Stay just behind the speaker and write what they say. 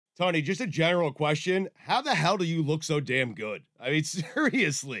Tony, just a general question. How the hell do you look so damn good? I mean,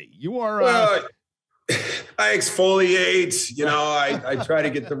 seriously, you are. Well, I exfoliate, I try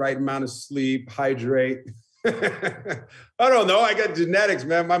to get the right amount of sleep, hydrate. I don't know. I got genetics,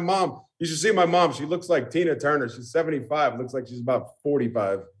 man. My mom, you should see my mom. She looks like Tina Turner. She's 75, looks like she's about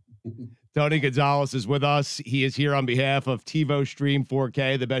 45. Tony Gonzalez is with us. He is here on behalf of TiVo Stream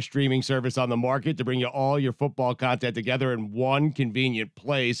 4K, the best streaming service on the market, to bring you all your football content together in one convenient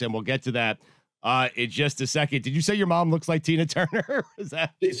place. And we'll get to that in just a second. Did you say your mom looks like Tina Turner? Is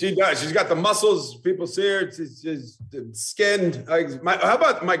that? She does. She's got the muscles. People see her. She's skinned. How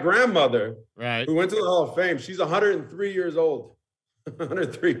about my grandmother? Right. Who went to the Hall of Fame? She's 103 years old.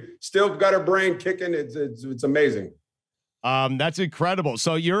 103. Still got her brain kicking. It's amazing. That's incredible.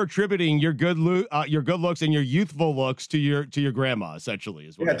 So you're attributing your good looks and your youthful looks to your grandma, essentially,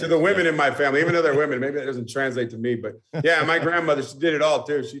 is what. Yeah, to the women in my family, even though they're women. Maybe that doesn't translate to me, but yeah, my grandmother, she did it all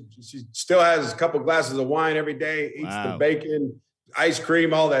too. She still has a couple glasses of wine every day, eats the bacon, ice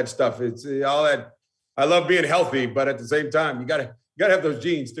cream, all that stuff. It's all that. I love being healthy, but at the same time, you gotta have those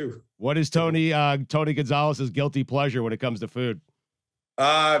genes too. What is Tony Gonzalez's guilty pleasure when it comes to food?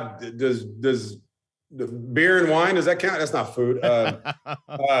 Does the beer and wine, does that count? That's not food.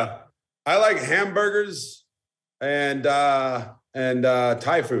 I like hamburgers and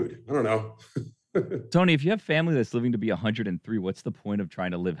Thai food. I don't know. Tony, if you have family that's living to be 103, what's the point of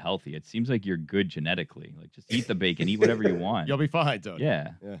trying to live healthy? It seems like you're good genetically. Like, just eat the bacon, eat whatever you want. You'll be fine, Tony. Yeah.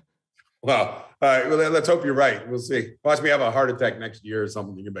 Well, all right. Well, let's hope you're right. We'll see. Watch me have a heart attack next year or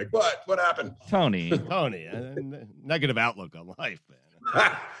something. You can be like, what happened? Tony, negative outlook on life, man.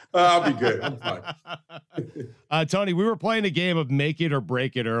 I'll be good. I'm fine. Tony, we were playing a game of make it or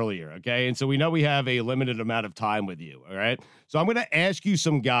break it earlier, okay? And so we know we have a limited amount of time with you, all right? So I'm going to ask you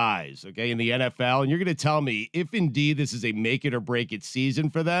some guys, okay, in the NFL, and you're going to tell me if indeed this is a make it or break it season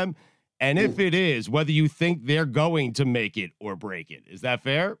for them, and if it is, whether you think they're going to make it or break it. Is that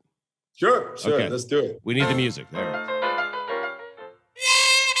fair? Sure. Okay. Let's do it. We need the music. There it is.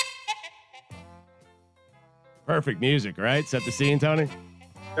 Perfect music, right? Set the scene, Tony.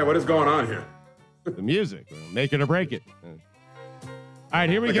 Yeah, what is going on here? The music. Make it or break it. All right,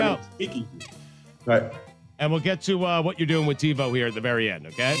 here we go. All right. And we'll get to what you're doing with TiVo here at the very end,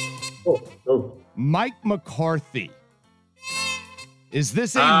 okay? Oh. Mike McCarthy. Is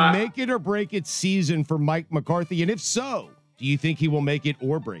this a make it or break it season for Mike McCarthy? And if so, do you think he will make it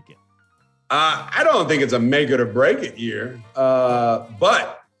or break it? I don't think it's a make it or break it year,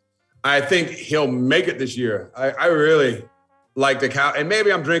 but I think he'll make it this year. I really like the cow, and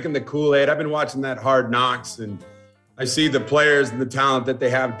maybe I'm drinking the Kool-Aid. I've been watching that Hard Knocks, and I see the players and the talent that they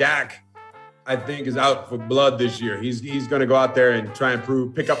have. Dak, I think, is out for blood this year. He's going to go out there and try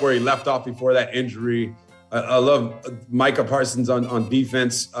and pick up where he left off before that injury. I love Micah Parsons on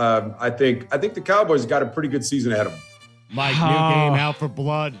defense. I think the Cowboys got a pretty good season ahead of them. Mike, new game out for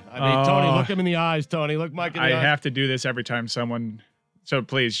blood. I mean, Tony, look him in the eyes, Tony. Look Mike in the eyes. I have to do this every time someone. So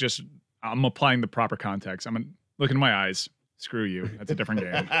please, I'm applying the proper context. Look in my eyes. Screw you. That's a different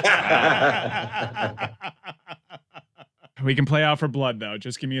game. We can play out for blood, though.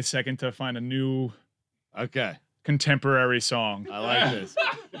 Just give me a second to find a new contemporary song. I like this.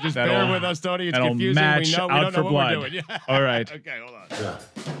 Just bear with us, Tony. It's confusing. Match we don't out know for what blood. we're doing. Yeah. All right. Okay, hold on. Yeah.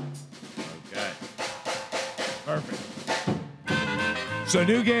 Okay. Perfect. So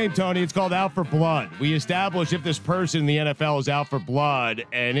new game, Tony. It's called Out for Blood. We establish if this person in the NFL is out for blood,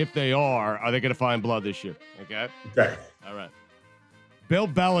 and if they are they going to find blood this year? Okay. Okay. All right. Bill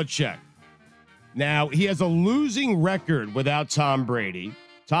Belichick. Now, he has a losing record without Tom Brady.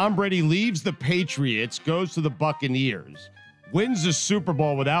 Tom Brady leaves the Patriots, goes to the Buccaneers, wins the Super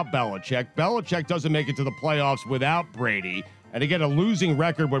Bowl without Belichick. Belichick doesn't make it to the playoffs without Brady. And again, a losing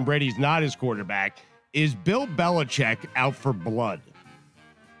record when Brady's not his quarterback. Is Bill Belichick out for blood?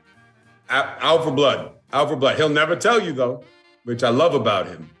 Out for blood. Out for blood. He'll never tell you, though, which I love about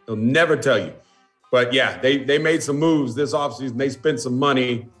him. He'll never tell you. But, yeah, they made some moves this offseason. They spent some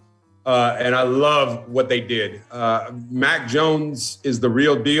money, and I love what they did. Mac Jones is the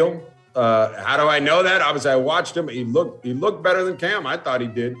real deal. How do I know that? Obviously, I watched him. He looked better than Cam. I thought he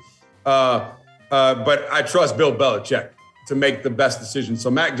did. But I trust Bill Belichick to make the best decision.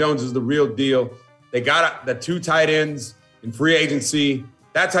 So Mac Jones is the real deal. They got the two tight ends in free agency.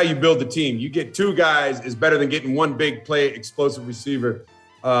 That's how you build the team. You get two guys is better than getting one big play, explosive receiver.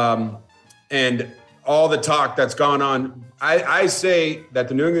 And all the talk that's gone on, I say that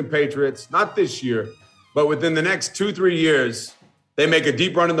the New England Patriots, not this year, but within the next 2-3 years, they make a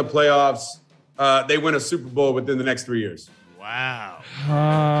deep run in the playoffs. They win a Super Bowl within the next 3 years. Wow.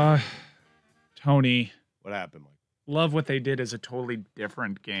 Tony. What happened, Mike? Love What They Did is a totally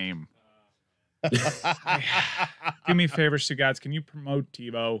different game. Do me a favor, Sugats. Can you promote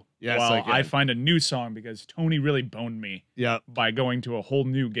TiVo Yes, while I can. find a new song? Because Tony really boned me by going to a whole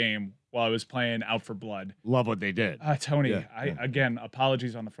new game while I was playing Out for Blood. Love What They Did. Tony, again,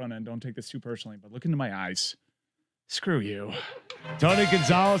 apologies on the front end. Don't take this too personally, but look into my eyes. Screw you. Tony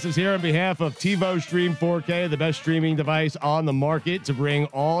Gonzalez is here on behalf of TiVo Stream 4K, the best streaming device on the market to bring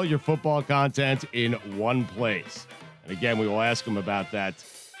all your football content in one place. And again, we will ask him about that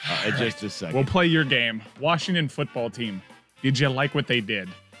in just a second. We'll play your game. Washington football team. Did you like what they did?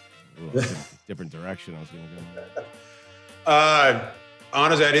 Ooh, different direction I was going to go.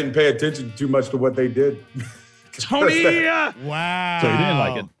 Honestly, I didn't pay attention too much to what they did. Tony! Wow. So you didn't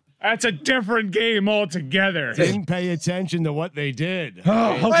like it. That's a different game altogether. Didn't pay attention to what they did.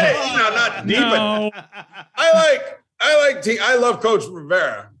 Oh, Hey, not deep. no. I love Coach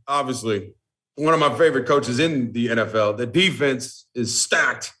Rivera, obviously. One of my favorite coaches in the NFL. The defense is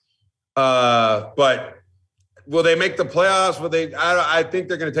stacked. But will they make the playoffs? Will they? I think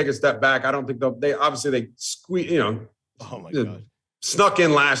they're going to take a step back. I don't think they squeeze, Oh, my God. snuck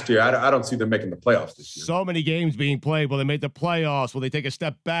in last year. I don't see them making the playoffs this year. So many games being played. Will they make the playoffs? Will they take a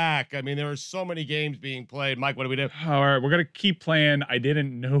step back? I mean, there are so many games being played. Mike, what do we do? All right, we're going to keep playing. I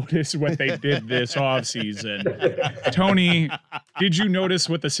didn't notice what they did this offseason. Tony, did you notice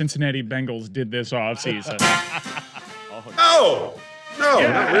what the Cincinnati Bengals did this offseason? No,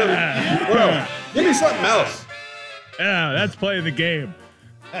 not really. Well, give me something else. Yeah, that's playing the game.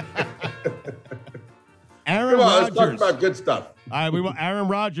 Aaron Come on, let's talk Rodgers. about good stuff. All right, we want Aaron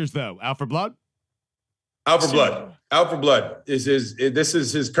Rodgers, though. Out for blood? Out for blood. Out for blood. This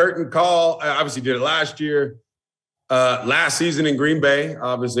is his curtain call. I obviously did it last year. Last season in Green Bay.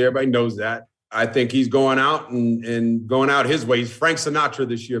 Obviously, everybody knows that. I think he's going out and going out his way. He's Frank Sinatra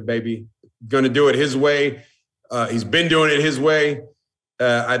this year, baby. Going to do it his way. He's been doing it his way.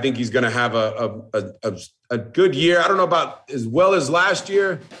 I think he's going to have a good year. I don't know about as well as last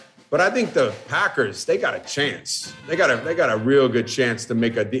year, but I think the Packers, they got a chance. They got a real good chance to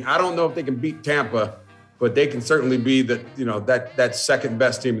make I don't know if they can beat Tampa, but they can certainly be that second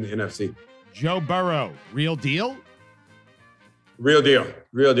best team in the NFC. Joe Burrow, real deal? Real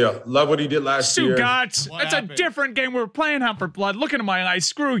deal. Love what he did last year. Sugats, What that's happened? a different game. We're playing Out for Blood. Look into my eyes.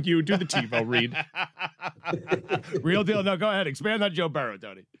 Screw you. Do the TiVo read. Real deal? No, go ahead. Expand on Joe Burrow,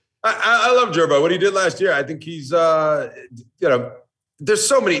 Tony. I love Joe Burrow. What he did last year, I think he's, there's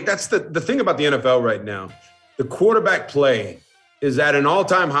so many. That's the thing about the NFL right now. The quarterback play is at an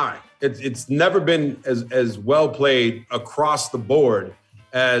all-time high. It's never been as well played across the board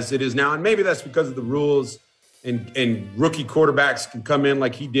as it is now. And maybe that's because of the rules and rookie quarterbacks can come in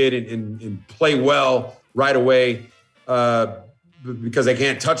like he did and play well right away because they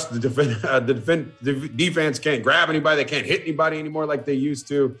can't touch the defense can't grab anybody. They can't hit anybody anymore like they used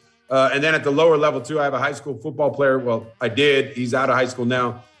to. And then at the lower level, too, I have a high school football player. Well, I did. He's out of high school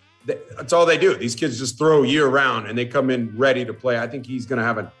now. That's all they do. These kids just throw year round, and they come in ready to play. I think he's going to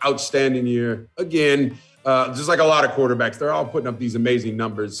have an outstanding year again, just like a lot of quarterbacks. They're all putting up these amazing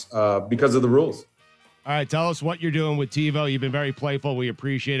numbers because of the rules. All right, tell us what you're doing with TiVo. You've been very playful. We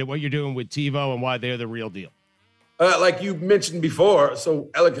appreciate it. What you're doing with TiVo and why they're the real deal. Like you mentioned before, so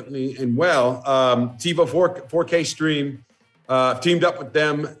eloquently and well, TiVo 4K stream. Teamed up with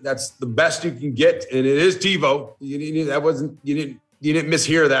them. That's the best you can get, and it is TiVo. You didn't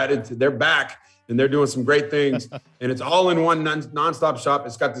mishear that. They're back, and they're doing some great things, and it's all in one nonstop shop.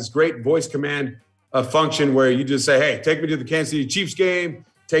 It's got this great voice command function where you just say, "Hey, take me to the Kansas City Chiefs game,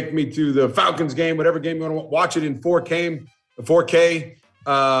 take me to the Falcons game, whatever game you want to watch it in 4K."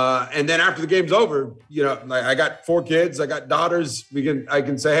 And then after the game's over, like I got 4 kids, I got daughters. I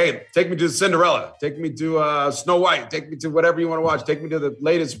can say, hey, take me to Cinderella, take me to Snow White, take me to whatever you want to watch, take me to the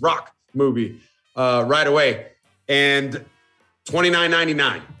latest rock movie right away. And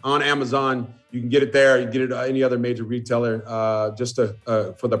 $29.99 on Amazon. You can get it there. You can get it at any other major retailer. Just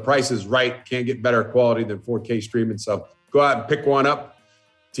for the price is right. Can't get better quality than 4K streaming. So go out and pick one up.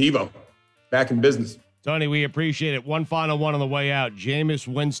 TiVo, back in business. Tony, we appreciate it. One final one on the way out. Jameis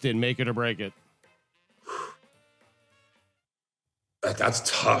Winston, make it or break it. That's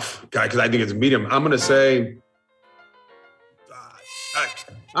tough, guy, because I think it's a medium. I'm going to say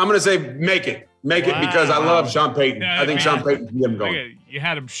make it because I love Sean Payton. Yeah, I think Sean Payton can get him going. You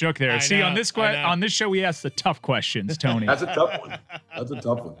had him shook there. I know. On this show, we ask the tough questions, Tony. That's a tough one.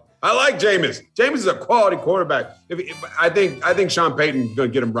 I like Jameis. Jameis is a quality quarterback. I think Sean Payton's going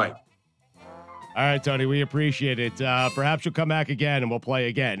to get him right. All right, Tony, we appreciate it. Perhaps you'll come back again and we'll play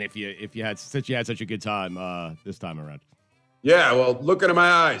again since you had such a good time this time around. Yeah, well, look into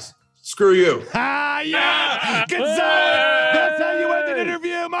my eyes. Screw you. Yeah. Gonzalez. That's how you end an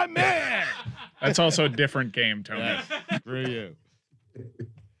interview, my man. That's also a different game, Tony. Screw you.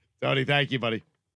 Tony, thank you, buddy.